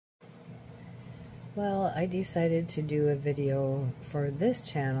Well, I decided to do a video for this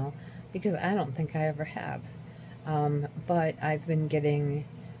channel because I don't think I ever have. But I've been getting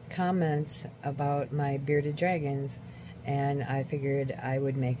comments about my bearded dragons, and I figured I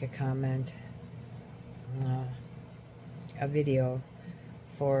would make a video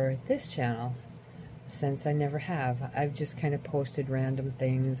for this channel since I never have. I've just kind of posted random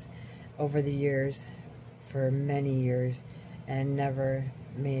things over the years for many years and never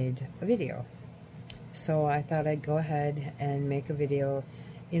made a video. So I thought I'd go ahead and make a video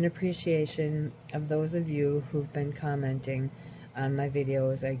in appreciation of those of you who've been commenting on my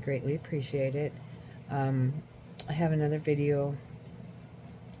videos. I greatly appreciate it. I have another video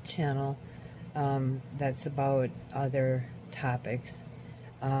channel that's about other topics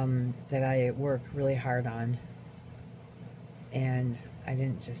that I work really hard on. And I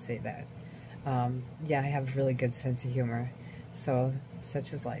didn't just say that. Yeah, I have a really good sense of humor. So,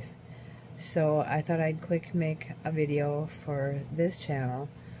 such is life. So I thought I'd quick make a video for this channel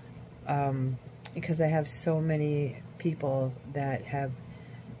because I have so many people that have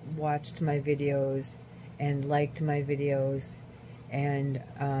watched my videos and liked my videos, and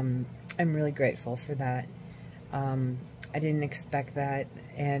I'm really grateful for that. I didn't expect that,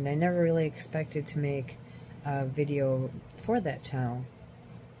 and I never really expected to make a video for that channel,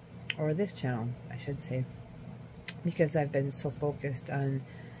 or this channel, I should say, because I've been so focused on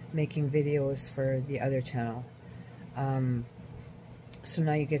making videos for the other channel. So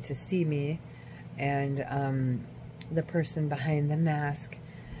now you get to see me and the person behind the mask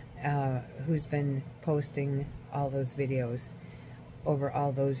who's been posting all those videos over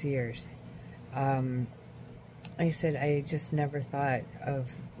all those years. Like I said, I just never thought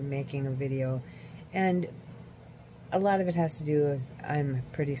of making a video, and a lot of it has to do with I'm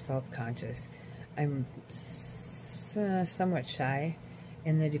pretty self-conscious. I'm somewhat shy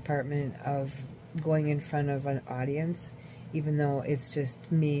in the department of going in front of an audience, even though it's just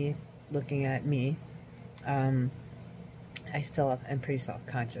me looking at me. I still am pretty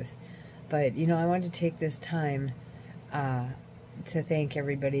self-conscious. But, you know, I wanted to take this time to thank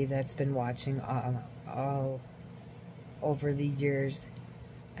everybody that's been watching all over the years.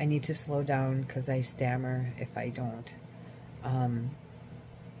 I need to slow down because I stammer if I don't.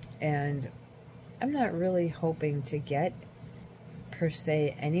 And I'm not really hoping to get per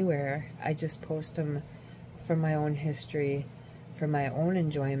se anywhere. I just post them for my own history, for my own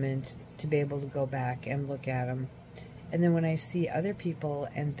enjoyment, to be able to go back and look at them. And then when I see other people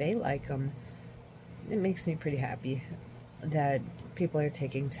and they like them, it makes me pretty happy that people are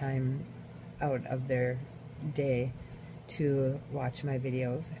taking time out of their day to watch my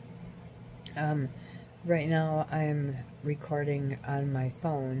videos. Right now I'm recording on my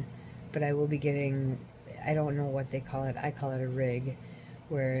phone, but I will be getting, I don't know what they call it, I call it a rig,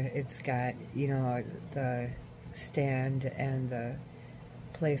 where it's got, you know, the stand and the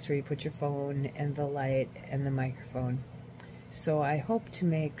place where you put your phone and the light and the microphone. So I hope to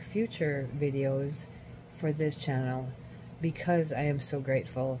make future videos for this channel because I am so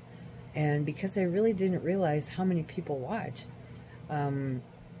grateful, and because I really didn't realize how many people watch.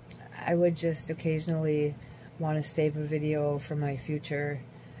 I would just occasionally want to save a video for my future,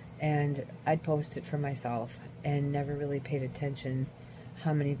 and I'd post it for myself and never really paid attention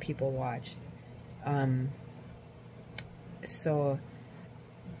how many people watched. So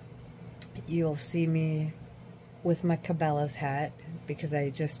you'll see me with my Cabela's hat because I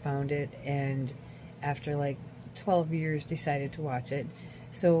just found it, and after like 12 years decided to watch it.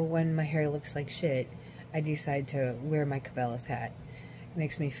 So when my hair looks like shit, I decide to wear my Cabela's hat. It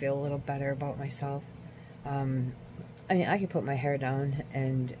makes me feel a little better about myself. I mean, I can put my hair down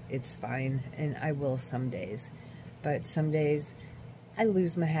and it's fine, and I will some days. But some days I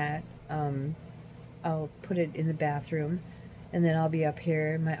lose my hat. I'll put it in the bathroom, and then I'll be up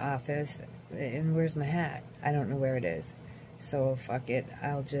here in my office, and where's my hat? I don't know where it is. So fuck it,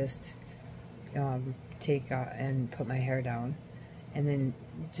 I'll just take and put my hair down, and then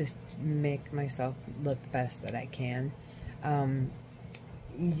just make myself look the best that I can.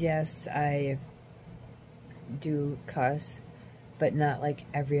 Yes, I do cuss, but not like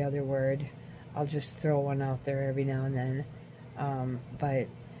every other word. I'll just throw one out there every now and then. But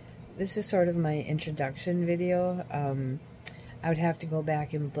this is sort of my introduction video. I would have to go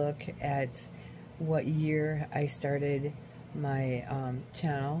back and look at what year I started my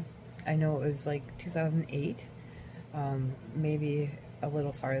channel. I know it was like 2008, maybe a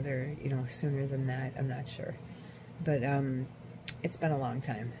little farther, you know, sooner than that, I'm not sure. But it's been a long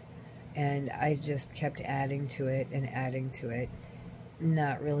time, and I just kept adding to it and adding to it,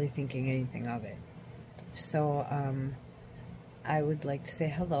 not really thinking anything of it. So I would like to say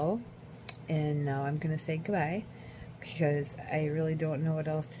hello, and now I'm gonna say goodbye, because I really don't know what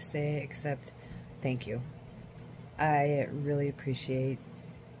else to say except thank you. I really appreciate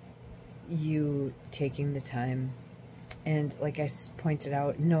you taking the time. And like I pointed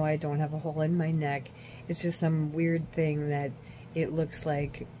out, no, I don't have a hole in my neck. It's just some weird thing that it looks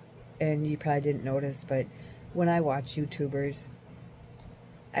like, and you probably didn't notice, but when I watch YouTubers,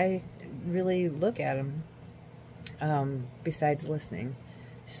 I really look at them, besides listening.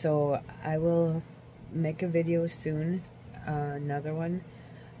 So I will make a video soon, another one.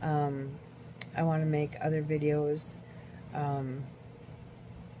 I want to make other videos. And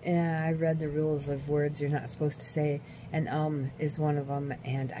I read the rules of words you're not supposed to say, and is one of them,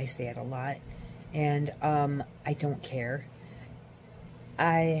 and I say it a lot. And I don't care.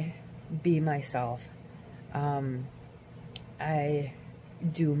 I be myself. I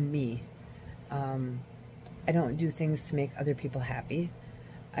do me. I don't do things to make other people happy.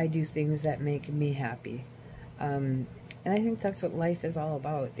 I do things that make me happy. And I think that's what life is all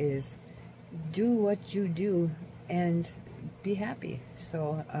about, is do what you do and be happy.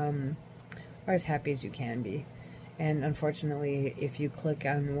 So, or as happy as you can be. And unfortunately, if you click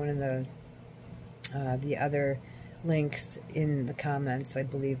on one of the other links in the comments, I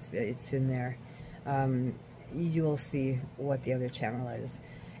believe it's in there, you'll see what the other channel is.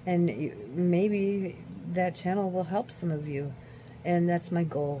 And maybe that channel will help some of you. And that's my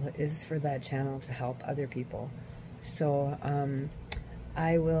goal, is for that channel to help other people. So,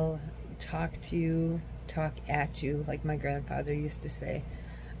 I will talk at you, like my grandfather used to say,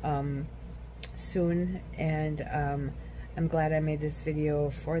 soon. And I'm glad I made this video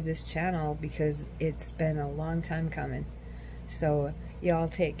for this channel, because it's been a long time coming. So y'all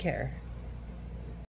take care.